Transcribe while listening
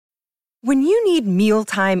When you need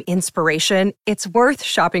mealtime inspiration, it's worth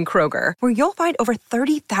shopping Kroger, where you'll find over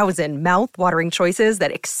 30,000 mouth-watering choices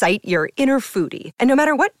that excite your inner foodie. And no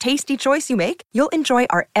matter what tasty choice you make, you'll enjoy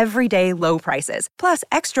our everyday low prices, plus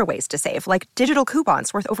extra ways to save, like digital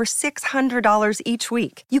coupons worth over $600 each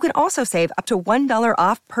week. You can also save up to $1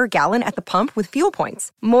 off per gallon at the pump with fuel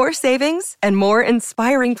points. More savings and more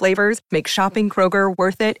inspiring flavors make shopping Kroger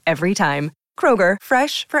worth it every time. Kroger,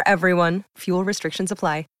 fresh for everyone. Fuel restrictions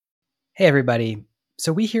apply. Hey, everybody.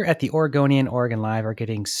 So we here at the Oregonian Oregon Live are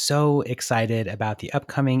getting so excited about the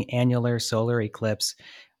upcoming annular solar eclipse,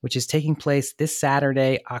 which is taking place this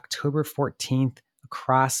Saturday, October 14th,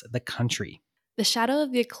 across the country. The shadow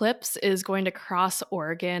of the eclipse is going to cross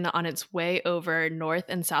Oregon on its way over North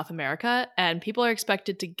and South America, and people are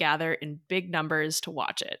expected to gather in big numbers to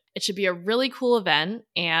watch it. It should be a really cool event,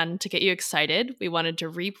 and to get you excited, we wanted to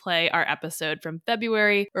replay our episode from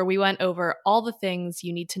February where we went over all the things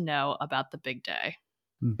you need to know about the big day.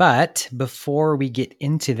 But before we get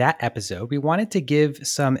into that episode, we wanted to give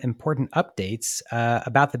some important updates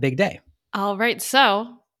about the big day. All right,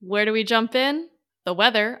 so where do we jump in? The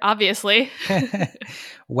weather, obviously.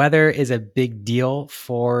 Weather is a big deal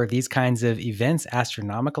for these kinds of events,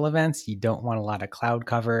 astronomical events. You don't want a lot of cloud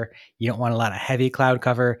cover. You don't want a lot of heavy cloud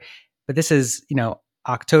cover. But this is,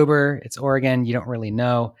 October. It's Oregon. You don't really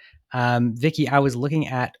know. Vicky, I was looking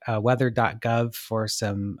at weather.gov for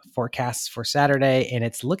some forecasts for Saturday, and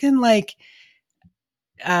it's looking like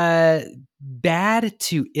bad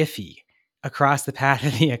to iffy across the path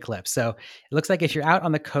of the eclipse. So it looks like if you're out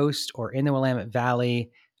on the coast or in the Willamette Valley,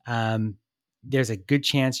 there's a good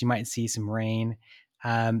chance you might see some rain.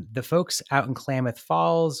 The folks out in Klamath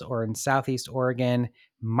Falls or in Southeast Oregon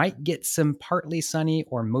might get some partly sunny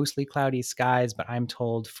or mostly cloudy skies, but I'm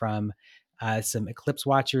told from some eclipse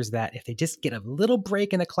watchers that if they just get a little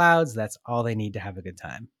break in the clouds, that's all they need to have a good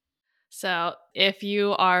time. So if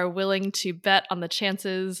you are willing to bet on the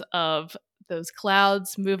chances of those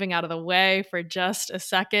clouds moving out of the way for just a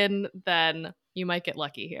second, then you might get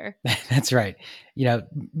lucky here. That's right.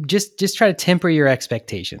 Just try to temper your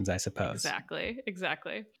expectations, I suppose.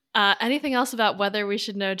 Exactly. Anything else about weather we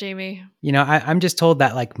should know, Jamie? I'm just told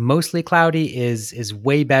that like mostly cloudy is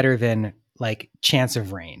way better than like chance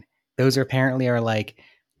of rain. Those apparently are like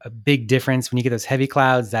a big difference. When you get those heavy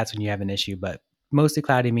clouds, that's when you have an issue. But mostly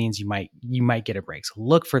cloudy means you might get a break. So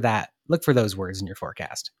look for that. Look for those words in your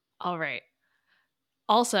forecast. All right.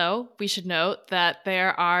 Also, we should note that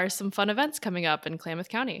there are some fun events coming up in Klamath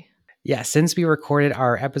County. Yeah, since we recorded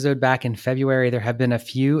our episode back in February, there have been a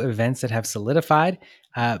few events that have solidified.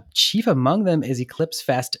 Chief among them is Eclipse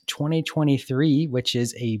Fest 2023, which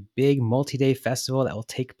is a big multi-day festival that will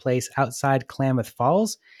take place outside Klamath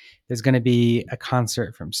Falls. There's going to be a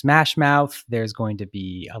concert from Smash Mouth. There's going to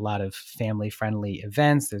be a lot of family-friendly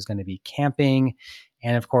events. There's going to be camping,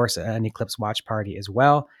 and of course, an Eclipse watch party as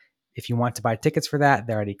well. If you want to buy tickets for that,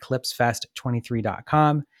 they're at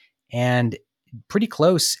eclipsefest23.com. And pretty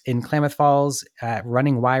close in Klamath Falls at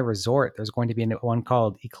Running Y Resort, there's going to be one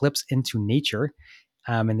called Eclipse into Nature.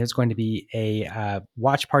 And there's going to be a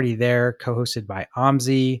watch party there co-hosted by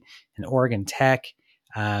OMSI and Oregon Tech.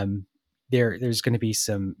 There's going to be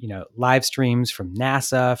some, live streams from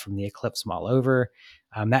NASA, from the eclipse from all over.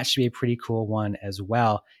 That should be a pretty cool one as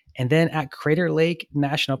well. And then at Crater Lake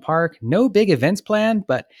National Park, no big events planned,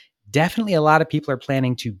 but definitely a lot of people are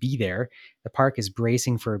planning to be there. The park is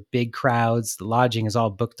bracing for big crowds. The lodging is all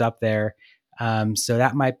booked up there. So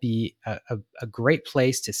that might be a great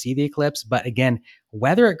place to see the eclipse. But again,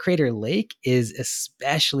 weather at Crater Lake is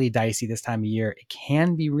especially dicey this time of year. It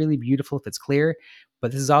can be really beautiful if it's clear,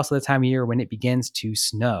 but this is also the time of year when it begins to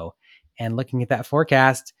snow. And looking at that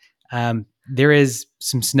forecast, there is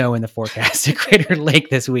some snow in the forecast at Crater Lake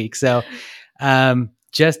this week. So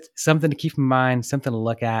just something to keep in mind, something to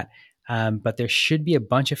look at. But there should be a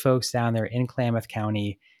bunch of folks down there in Klamath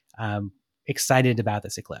County excited about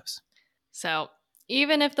this eclipse. So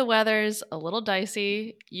even if the weather's a little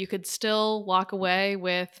dicey, you could still walk away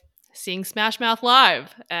with seeing Smash Mouth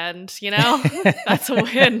live. And, that's a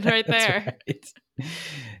win right there.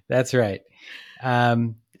 That's right.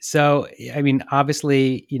 So,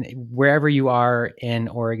 obviously, wherever you are in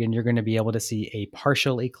Oregon, you're going to be able to see a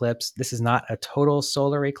partial eclipse. This is not a total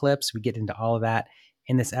solar eclipse. We get into all of that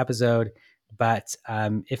in this episode. But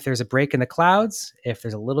if there's a break in the clouds, if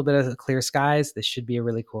there's a little bit of clear skies, this should be a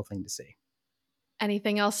really cool thing to see.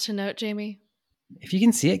 Anything else to note, Jamie? If you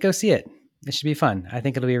can see it, go see it. It should be fun. I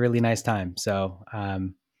think it'll be a really nice time. So,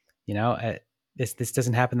 this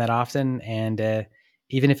doesn't happen that often. And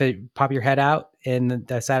even if it pop your head out in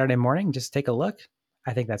the Saturday morning, just take a look.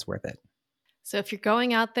 I think that's worth it. So if you're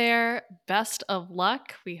going out there, best of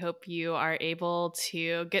luck. We hope you are able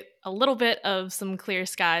to get a little bit of some clear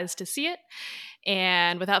skies to see it.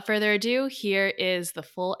 And without further ado, here is the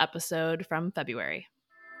full episode from February.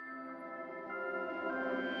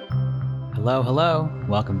 Hello, hello.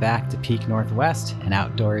 Welcome back to Peak Northwest, an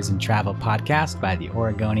outdoors and travel podcast by the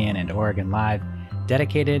Oregonian and Oregon Live,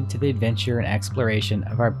 dedicated to the adventure and exploration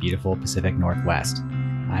of our beautiful Pacific Northwest.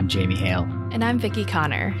 I'm Jamie Hale. And I'm Vicki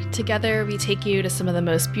Connor. Together, we take you to some of the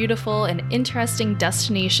most beautiful and interesting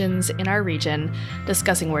destinations in our region,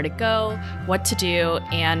 discussing where to go, what to do,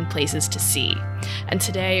 and places to see. And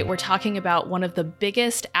today, we're talking about one of the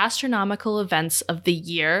biggest astronomical events of the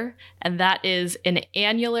year, and that is an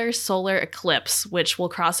annular solar eclipse, which will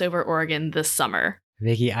cross over Oregon this summer.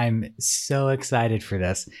 Vicki, I'm so excited for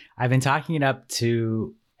this. I've been talking it up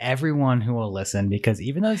to everyone who will listen because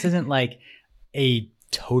even though this isn't like a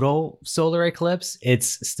total solar eclipse,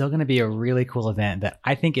 it's still going to be a really cool event that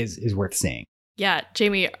I think is worth seeing. Yeah,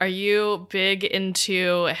 Jamie, are you big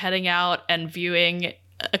into heading out and viewing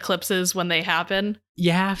eclipses when they happen?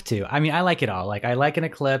 You have to. I mean, I like it all. Like, I like an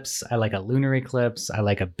eclipse. I like a lunar eclipse. I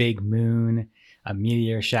like a big moon, a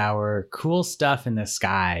meteor shower, cool stuff in the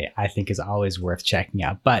sky, I think is always worth checking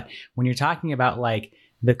out. But when you're talking about like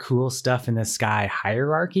the cool stuff in the sky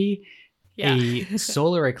hierarchy, a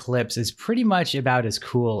solar eclipse is pretty much about as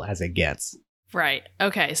cool as it gets. Right.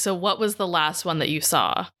 Okay. So what was the last one that you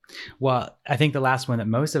saw? Well, I think the last one that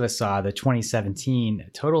most of us saw, the 2017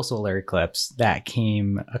 total solar eclipse that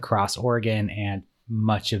came across Oregon and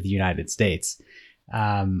much of the United States.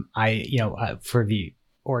 For the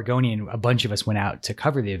Oregonian, a bunch of us went out to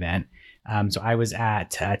cover the event. So I was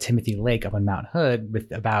at Timothy Lake up on Mount Hood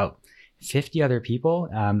with about 50 other people,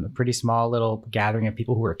 a pretty small little gathering of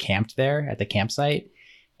people who were camped there at the campsite.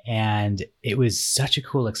 And it was such a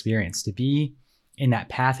cool experience to be in that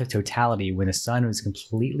path of totality when the sun was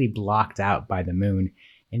completely blocked out by the moon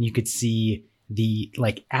and you could see the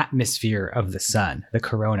like atmosphere of the sun. The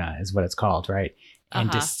corona is what it's called, right?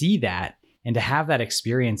 And to see that and to have that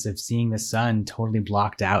experience of seeing the sun totally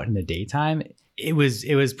blocked out in the daytime, it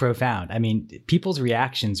was profound. I mean, people's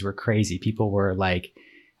reactions were crazy. People were like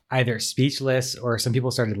either speechless or some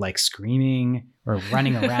people started like screaming or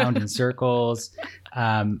running around in circles.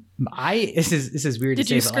 This is weird to say.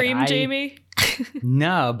 Did you scream, Jamie?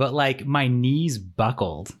 No, but like my knees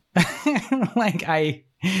buckled. Like I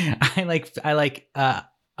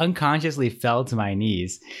unconsciously fell to my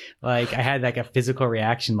knees. Like I had like a physical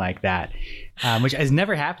reaction like that, which has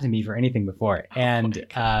never happened to me for anything before. And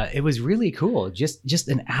it was really cool. Just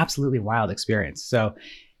an absolutely wild experience. So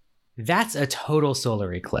that's a total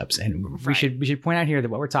solar eclipse. And we should point out here that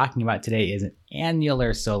what we're talking about today is an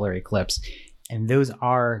annular solar eclipse. And those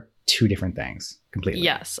are two different things completely.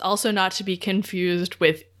 Yes. Also not to be confused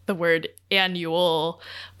with the word annual,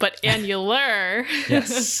 but annular.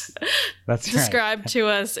 Yes, that's right. Describe to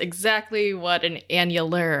us exactly what an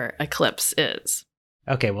annular eclipse is.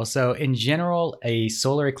 Okay, well, so in general, a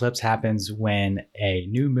solar eclipse happens when a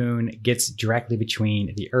new moon gets directly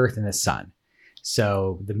between the Earth and the sun.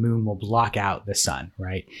 So the moon will block out the sun,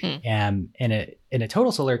 right? And in a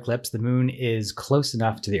total solar eclipse, the moon is close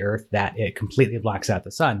enough to the Earth that it completely blocks out the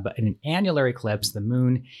sun. But in an annular eclipse, the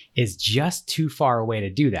moon is just too far away to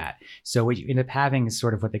do that. So what you end up having is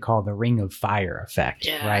sort of what they call the ring of fire effect,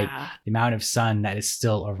 right? The amount of sun that is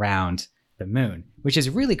still around the moon, which is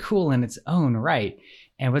really cool in its own right.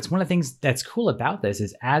 And what's one of the things that's cool about this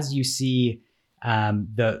is as you see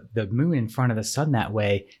the moon in front of the sun that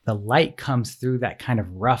way, the light comes through that kind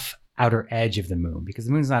of rough outer edge of the moon because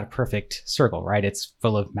the moon's not a perfect circle, right? It's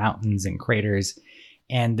full of mountains and craters,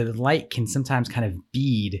 and the light can sometimes kind of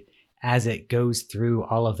bead as it goes through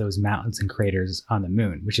all of those mountains and craters on the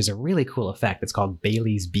moon, which is a really cool effect. It's called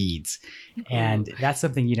Bailey's beads. And that's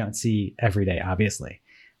something you don't see every day, obviously.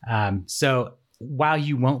 So while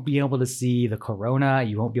you won't be able to see the corona,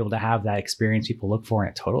 you won't be able to have that experience people look for in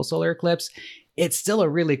a total solar eclipse, it's still a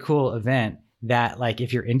really cool event that, like,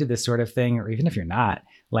 if you're into this sort of thing, or even if you're not,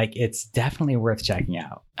 like, it's definitely worth checking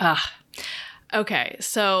out. Okay,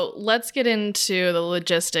 so let's get into the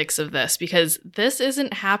logistics of this because this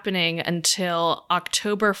isn't happening until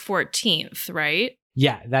October 14th, right?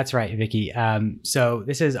 Yeah, that's right, Vicki. So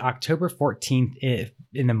this is October 14th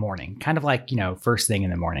in the morning, kind of like, first thing in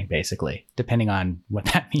the morning, basically, depending on what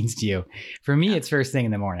that means to you. For me, it's first thing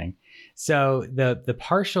in the morning. So the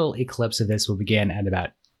partial eclipse of this will begin at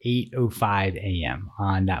about 8:05 a.m.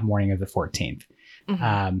 on that morning of the 14th.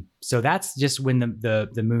 Mm-hmm. So that's just when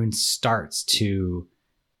the moon starts to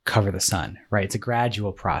cover the sun, right? It's a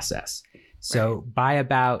gradual process. So by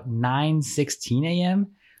about 9:16 a.m.,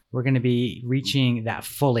 we're going to be reaching that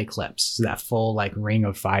full eclipse, so that full like ring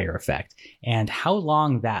of fire effect. And how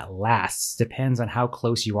long that lasts depends on how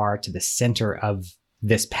close you are to the center of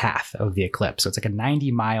this path of the eclipse. So it's like a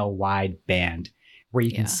 90-mile wide band where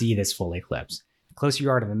you can see this full eclipse. The closer you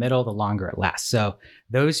are to the middle, the longer it lasts. So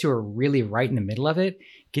those who are really right in the middle of it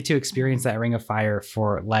get to experience that ring of fire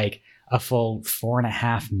for like a full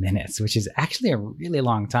 4.5 minutes, which is actually a really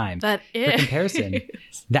long time. That is. For comparison,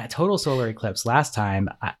 that total solar eclipse last time,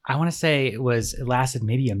 I want to say it lasted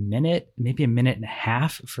maybe a minute and a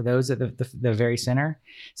half for those at the very center.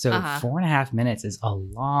 So 4.5 minutes is a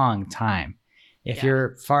long time. If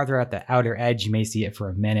you're farther at the outer edge, you may see it for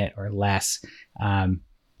a minute or less.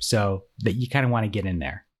 So that you kind of want to get in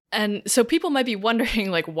there. And so people might be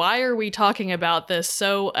wondering, like, why are we talking about this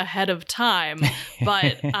so ahead of time?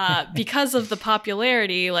 But because of the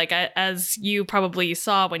popularity, like as you probably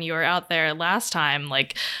saw when you were out there last time,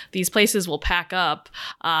 like these places will pack up.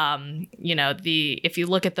 If you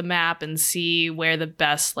look at the map and see where the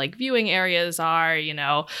best like viewing areas are,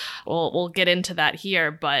 we'll get into that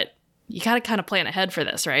here. But you got to kind of plan ahead for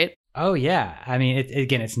this, right? Oh, yeah. I mean,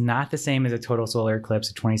 it's not the same as a total solar eclipse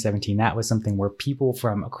of 2017. That was something where people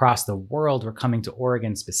from across the world were coming to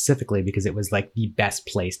Oregon specifically because it was like the best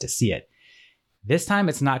place to see it. This time,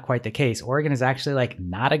 it's not quite the case. Oregon is actually like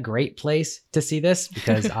not a great place to see this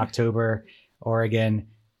because October, Oregon,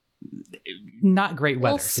 not great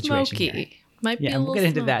weather situation. Smoky. Might be we'll get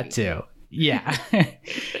into that too. Yeah.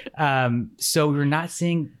 So we're not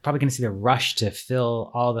probably going to see the rush to fill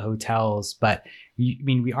all the hotels, but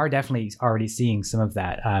we are definitely already seeing some of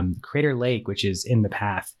that. Crater Lake, which is in the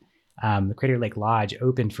path, the Crater Lake Lodge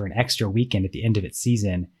opened for an extra weekend at the end of its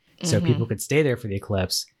season. So people could stay there for the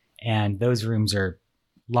eclipse. And those rooms are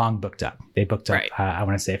long booked up. They booked up, I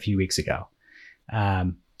want to say a few weeks ago.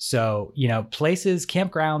 So, places,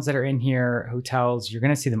 campgrounds that are in here, hotels, you're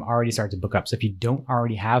going to see them already start to book up. So if you don't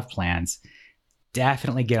already have plans,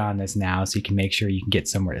 definitely get on this now so you can make sure you can get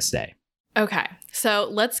somewhere to stay. Okay, so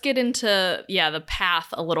let's get into, the path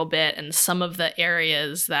a little bit and some of the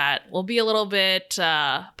areas that will be a little bit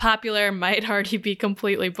popular, might already be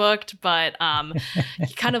completely booked, but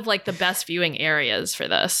kind of like the best viewing areas for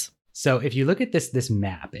this. So if you look at this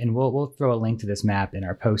map, and we'll throw a link to this map in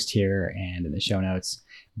our post here and in the show notes,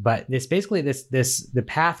 but the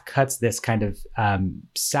path cuts this kind of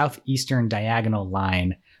southeastern diagonal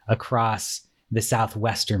line across the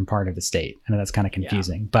southwestern part of the state. I know that's kind of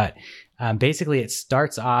confusing, but basically it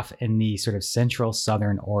starts off in the sort of central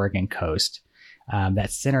southern Oregon coast.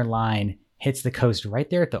 That center line hits the coast right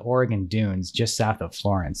there at the Oregon Dunes, just south of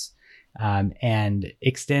Florence, and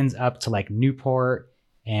extends up to like Newport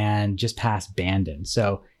and just past Bandon.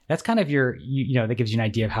 So that's kind of that gives you an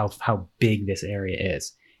idea of how big this area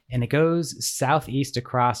is. And it goes southeast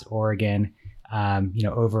across Oregon,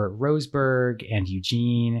 over Roseburg and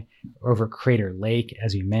Eugene, over Crater Lake,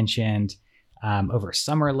 as we mentioned, over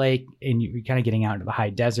Summer Lake, and you're kind of getting out into the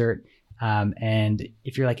high desert. And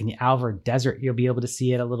if you're like in the Alvord Desert, you'll be able to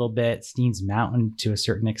see it a little bit, Steens Mountain to a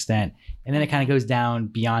certain extent. And then it kind of goes down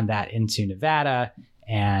beyond that into Nevada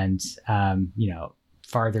and,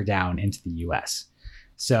 farther down into the US.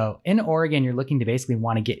 So in Oregon, you're looking to basically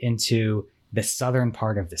want to get into the southern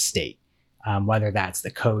part of the state, whether that's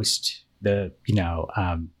the coast, the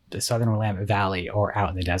southern Willamette Valley, or out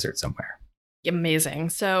in the desert somewhere. Amazing.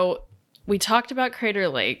 So we talked about Crater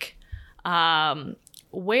Lake.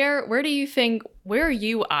 Where are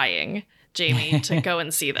you eyeing, Jamie, to go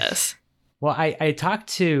and see this? Well, I talked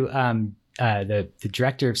to the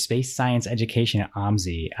director of space science education at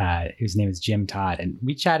OMSI, whose name is Jim Todd, and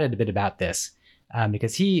we chatted a bit about this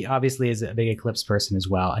because he obviously is a big eclipse person as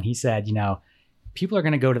well. And he said, people are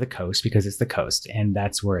going to go to the coast because it's the coast and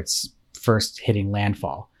that's where it's first hitting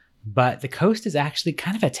landfall. But the coast is actually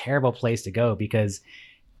kind of a terrible place to go because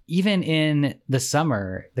even in the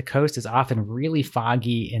summer, the coast is often really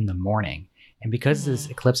foggy in the morning. And because this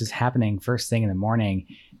eclipse is happening first thing in the morning,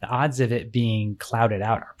 the odds of it being clouded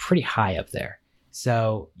out are pretty high up there.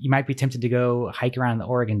 So you might be tempted to go hike around the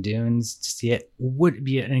Oregon Dunes to see it. Would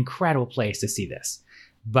be an incredible place to see this.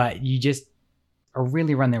 But you just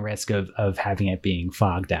really run the risk of having it being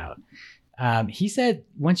fogged out. He said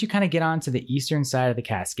once you kind of get onto the eastern side of the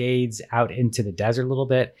Cascades, out into the desert a little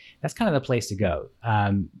bit, that's kind of the place to go.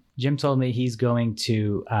 Jim told me he's going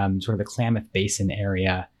to sort of the Klamath Basin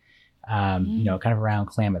area, kind of around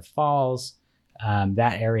Klamath Falls.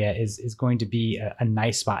 That area is going to be a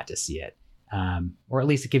nice spot to see it. Or at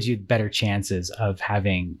least it gives you better chances of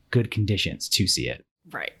having good conditions to see it.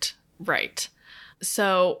 Right.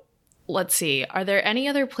 So let's see. Are there any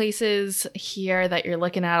other places here that you're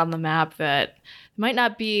looking at on the map that might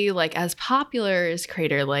not be like as popular as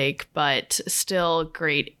Crater Lake, but still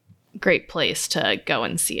great place to go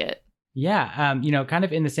and see it? Yeah, kind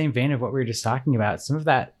of in the same vein of what we were just talking about, some of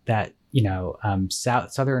that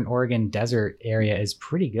southern Oregon desert area is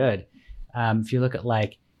pretty good. If you look at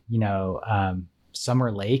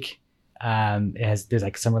Summer Lake, there's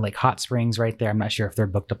like Summer Lake hot springs right there. I'm not sure if they're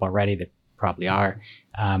booked up already. They probably are.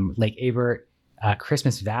 Lake Abert,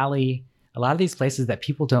 Christmas Valley. A lot of these places that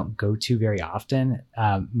people don't go to very often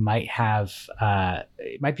might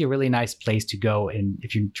be a really nice place to go. And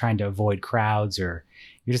if you're trying to avoid crowds or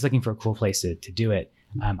you're just looking for a cool place to do it.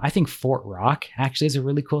 I think Fort Rock actually is a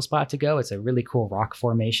really cool spot to go. It's a really cool rock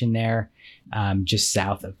formation there, just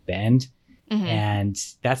south of Bend. Mm-hmm. And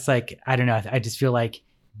that's like, I don't know. I just feel like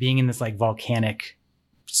being in this like volcanic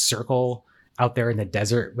circle out there in the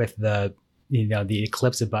desert with the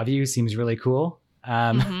eclipse above you seems really cool.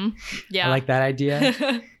 Yeah. I like that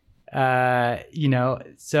idea.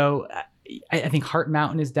 So I think Heart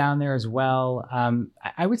Mountain is down there as well.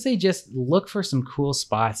 I would say just look for some cool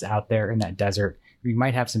spots out there in that desert where you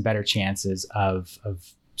might have some better chances of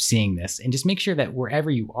seeing this, and just make sure that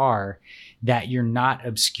wherever you are, that you're not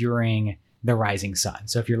obscuring the rising sun.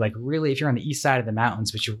 So if you're on the east side of the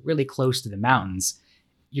mountains, but you're really close to the mountains,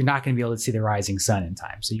 you're not going to be able to see the rising sun in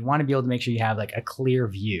time. So you want to be able to make sure you have like a clear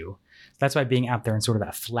view. So that's why being out there in sort of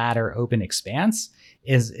that flatter open expanse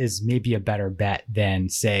is maybe a better bet than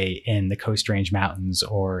say in the Coast Range Mountains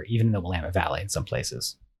or even in the Willamette Valley in some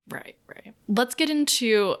places. Right. Let's get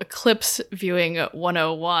into eclipse viewing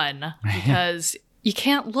 101 because you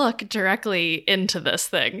can't look directly into this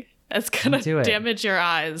thing. It's going to damage your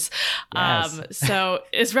eyes. Yes. So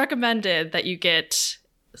it's recommended that you get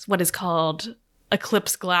what is called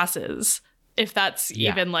eclipse glasses, if that's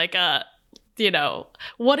even like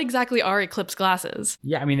what exactly are eclipse glasses?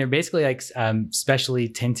 Yeah, I mean, they're basically like specially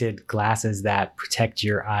tinted glasses that protect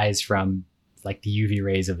your eyes from like the UV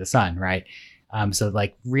rays of the sun, right? So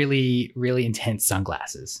like really, really intense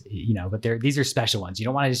sunglasses, but these are special ones. You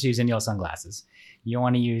don't want to just use any old sunglasses. You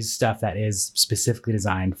want to use stuff that is specifically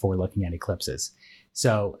designed for looking at eclipses.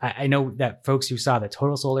 So I know that folks who saw the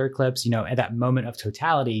total solar eclipse, at that moment of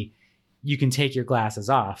totality, you can take your glasses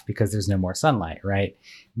off because there's no more sunlight, right?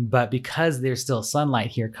 But because there's still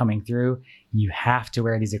sunlight here coming through, you have to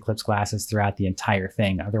wear these eclipse glasses throughout the entire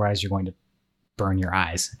thing. Otherwise, you're going to burn your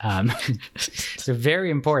eyes. So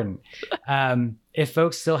very important. If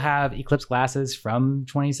folks still have eclipse glasses from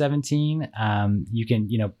 2017, you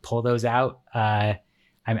can, pull those out. I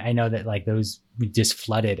know that like those just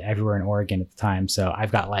flooded everywhere in Oregon at the time. So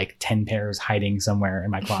I've got like 10 pairs hiding somewhere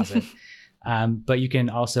in my closet. But you can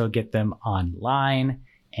also get them online.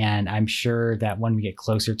 And I'm sure that when we get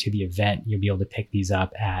closer to the event, you'll be able to pick these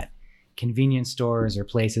up at convenience stores or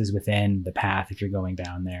places within the path if you're going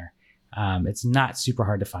down there. It's not super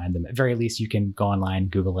hard to find them. At very least, you can go online,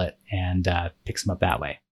 Google it, and pick some up that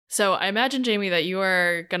way. So I imagine, Jamie, that you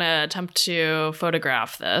are going to attempt to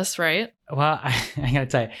photograph this, right? Well, I got to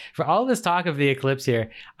tell you, for all this talk of the eclipse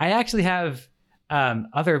here, I actually have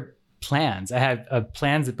other plans. I had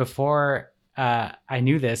plans that before I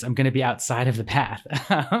knew this, I'm going to be outside of the path.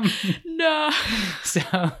 No. So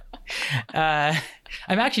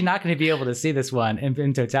I'm actually not going to be able to see this one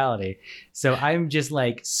in totality. So I'm just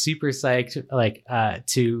like super psyched,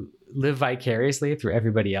 to live vicariously through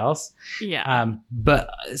everybody else. Yeah. But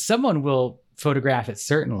someone will photograph it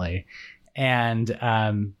certainly. And,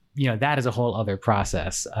 that is a whole other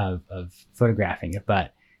process of photographing it.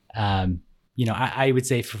 But, I would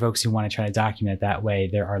say for folks who want to try to document it that way,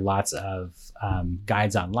 there are lots of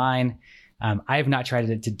guides online. I have not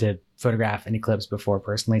tried to photograph an eclipse before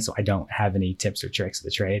personally, so I don't have any tips or tricks of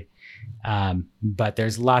the trade. But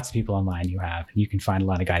there's lots of people online who have, and you can find a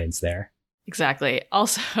lot of guidance there. Exactly.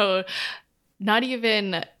 Also, not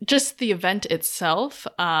even just the event itself,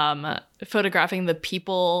 photographing the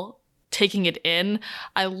people taking it in.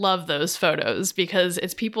 I love those photos because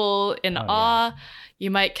it's people in awe. Yeah.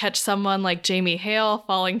 You might catch someone like Jamie Hale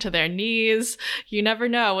falling to their knees. You never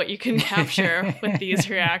know what you can capture with these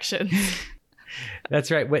reactions. That's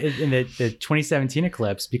right. In the 2017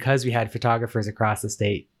 eclipse, because we had photographers across the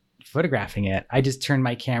state photographing it, I just turned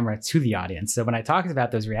my camera to the audience. So when I talked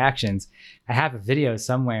about those reactions, I have a video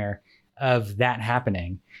somewhere of that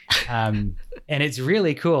happening. And it's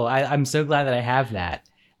really cool. I'm so glad that I have that.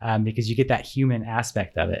 Because you get that human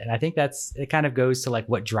aspect of it. And I think it kind of goes to like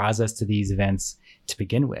what draws us to these events to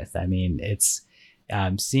begin with. I mean, it's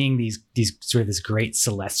seeing these sort of this great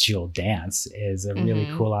celestial dance is a really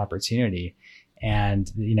cool opportunity.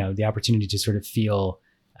 And, the opportunity to sort of feel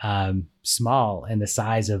small in the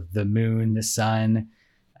size of the moon, the sun,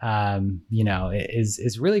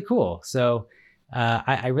 is really cool. So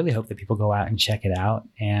I really hope that people go out and check it out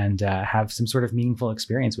and have some sort of meaningful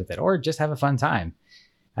experience with it, or just have a fun time.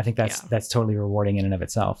 I think that's totally rewarding in and of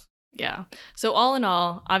itself. Yeah. So all in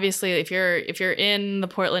all, obviously, if you're in the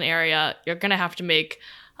Portland area, you're gonna have to make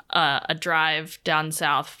a drive down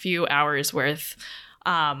south, few hours worth.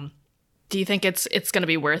 Do you think it's gonna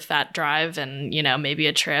be worth that drive and maybe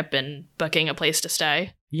a trip and booking a place to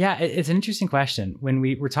stay? Yeah, it's an interesting question. When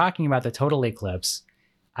we were talking about the total eclipse,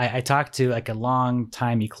 I talked to like a long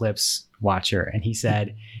time eclipse watcher, and he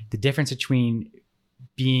said the difference between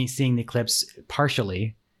seeing the eclipse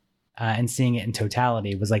partially and seeing it in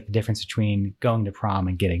totality was like the difference between going to prom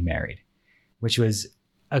and getting married, which was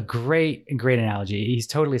a great analogy. He's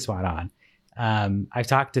totally spot on. I've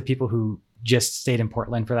talked to people who just stayed in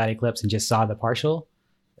Portland for that eclipse and just saw the partial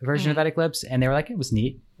version of that eclipse, and they were like, it was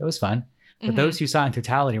neat, it was fun. But those who saw it in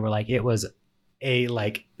totality were like, it was a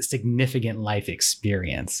significant life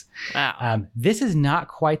experience. Wow. This is not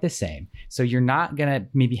quite the same. So you're not gonna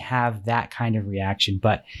maybe have that kind of reaction,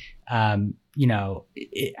 but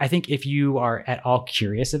I think if you are at all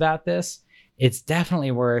curious about this, it's definitely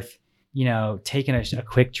worth, taking a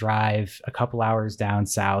quick drive, a couple hours down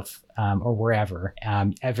south, or wherever.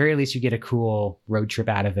 At very least, you get a cool road trip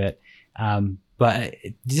out of it. But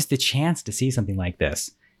just the chance to see something like this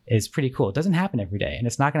is pretty cool. It doesn't happen every day, and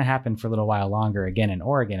it's not going to happen for a little while longer, again, in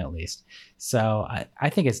Oregon, at least. So I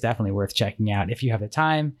think it's definitely worth checking out if you have the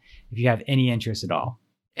time, if you have any interest at all.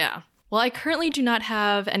 Yeah. Well, I currently do not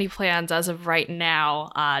have any plans as of right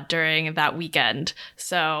now during that weekend.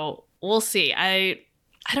 So we'll see. I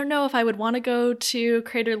don't know if I would want to go to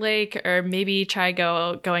Crater Lake or maybe try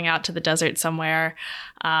going out to the desert somewhere.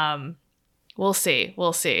 We'll see.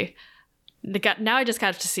 Now I just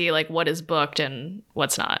got to see what is booked and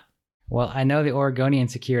what's not. Well, I know the Oregonian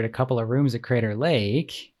secured a couple of rooms at Crater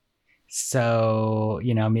Lake. So,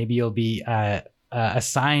 maybe you'll be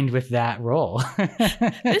assigned with that role.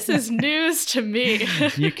 This is news to me.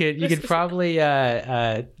 You could probably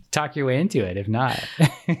talk your way into it, if not.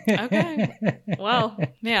 Okay. Well,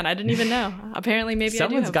 man, I didn't even know. Apparently, maybe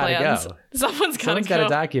Someone's I do have plans. Go. Someone's got to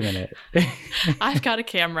document it. I've got a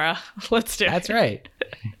camera. Let's do it.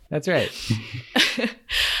 That's right.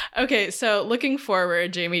 Okay, so looking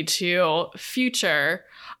forward, Jamie, to future,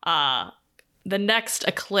 the next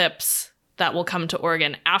eclipse that will come to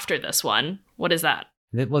Oregon after this one. What is that?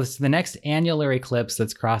 Well, the next annular eclipse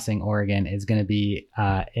that's crossing Oregon is going to be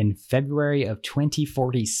in February of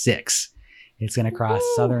 2046. It's going to cross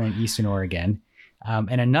southern and eastern Oregon.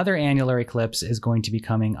 And another annular eclipse is going to be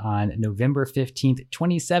coming on November 15th,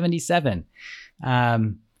 2077.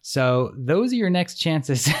 So those are your next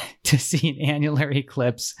chances to see an annular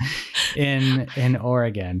eclipse in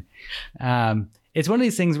Oregon. It's one of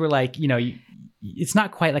these things where it's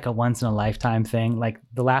not quite like a once in a lifetime thing. Like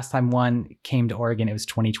the last time one came to Oregon, it was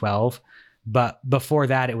 2012, but before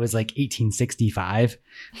that it was 1865.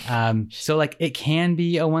 So it can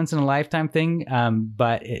be a once in a lifetime thing.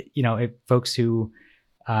 But if folks who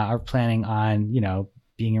are planning on,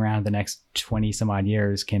 being around the next 20 some odd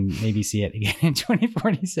years can maybe see it again in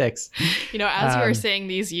 2046. As you were saying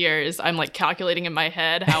these years, I'm calculating in my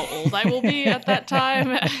head how old I will be at that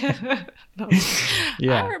time.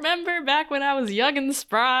 Yeah. I remember back when I was young and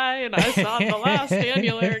spry and I saw the last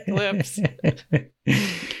annular eclipse.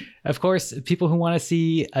 Of course, people who want to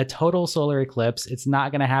see a total solar eclipse, it's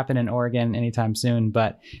not going to happen in Oregon anytime soon,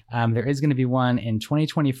 but there is going to be one in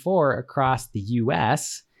 2024 across the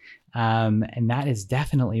US. And that is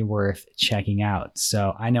definitely worth checking out.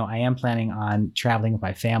 So I know I am planning on traveling with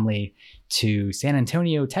my family to San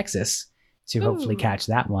Antonio, Texas, to hopefully catch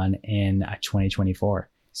that one in 2024.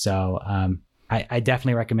 So I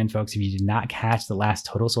definitely recommend folks, if you did not catch the last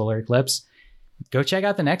total solar eclipse, go check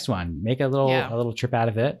out the next one. Make a little trip out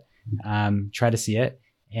of it. Try to see it.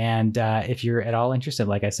 And if you're at all interested,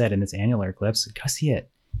 like I said, in this annular eclipse, go see it.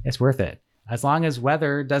 It's worth it. As long as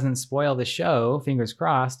weather doesn't spoil the show, fingers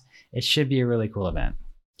crossed, it should be a really cool event.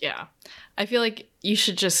 Yeah. I feel like you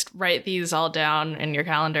should just write these all down in your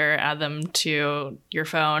calendar, add them to your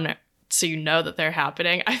phone so you know that they're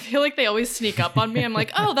happening. I feel like they always sneak up on me. I'm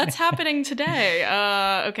like, oh, that's happening today.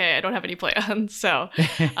 Okay, I don't have any plans. So,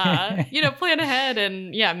 plan ahead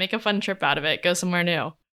and make a fun trip out of it. Go somewhere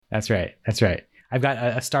new. That's right. I've got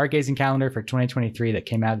a stargazing calendar for 2023 that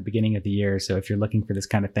came out at the beginning of the year. So if you're looking for this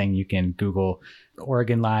kind of thing, you can Google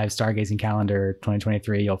Oregon Live Stargazing Calendar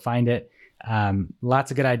 2023. You'll find it.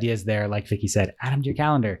 Lots of good ideas there. Like Vicky said, add them to your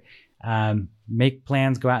calendar. Make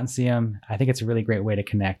plans, go out and see them. I think it's a really great way to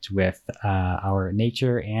connect with our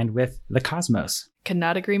nature and with the cosmos. Could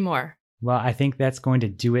not agree more. Well, I think that's going to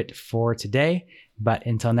do it for today. But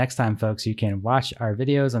until next time, folks, you can watch our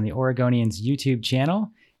videos on the Oregonians YouTube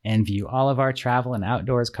channel and view all of our travel and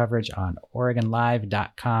outdoors coverage on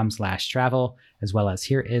OregonLive.com/travel, as well as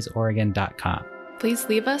HereIsOregon.com. Please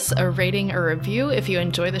leave us a rating or review if you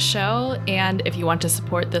enjoy the show. And if you want to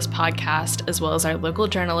support this podcast as well as our local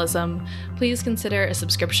journalism, please consider a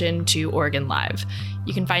subscription to Oregon Live.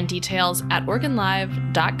 You can find details at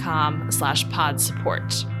OregonLive.com/pod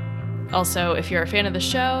support. Also, if you're a fan of the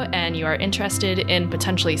show and you are interested in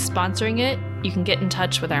potentially sponsoring it, you can get in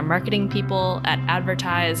touch with our marketing people at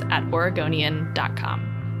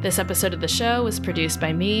advertise@oregonian.com. This episode of the show was produced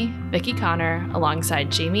by me, Vicki Connor,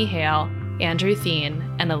 alongside Jamie Hale, Andrew Thien,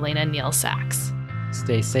 and Elena Neal Sachs.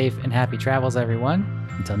 Stay safe and happy travels, everyone.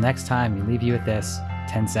 Until next time, we leave you with this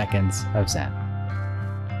 10 seconds of Zen.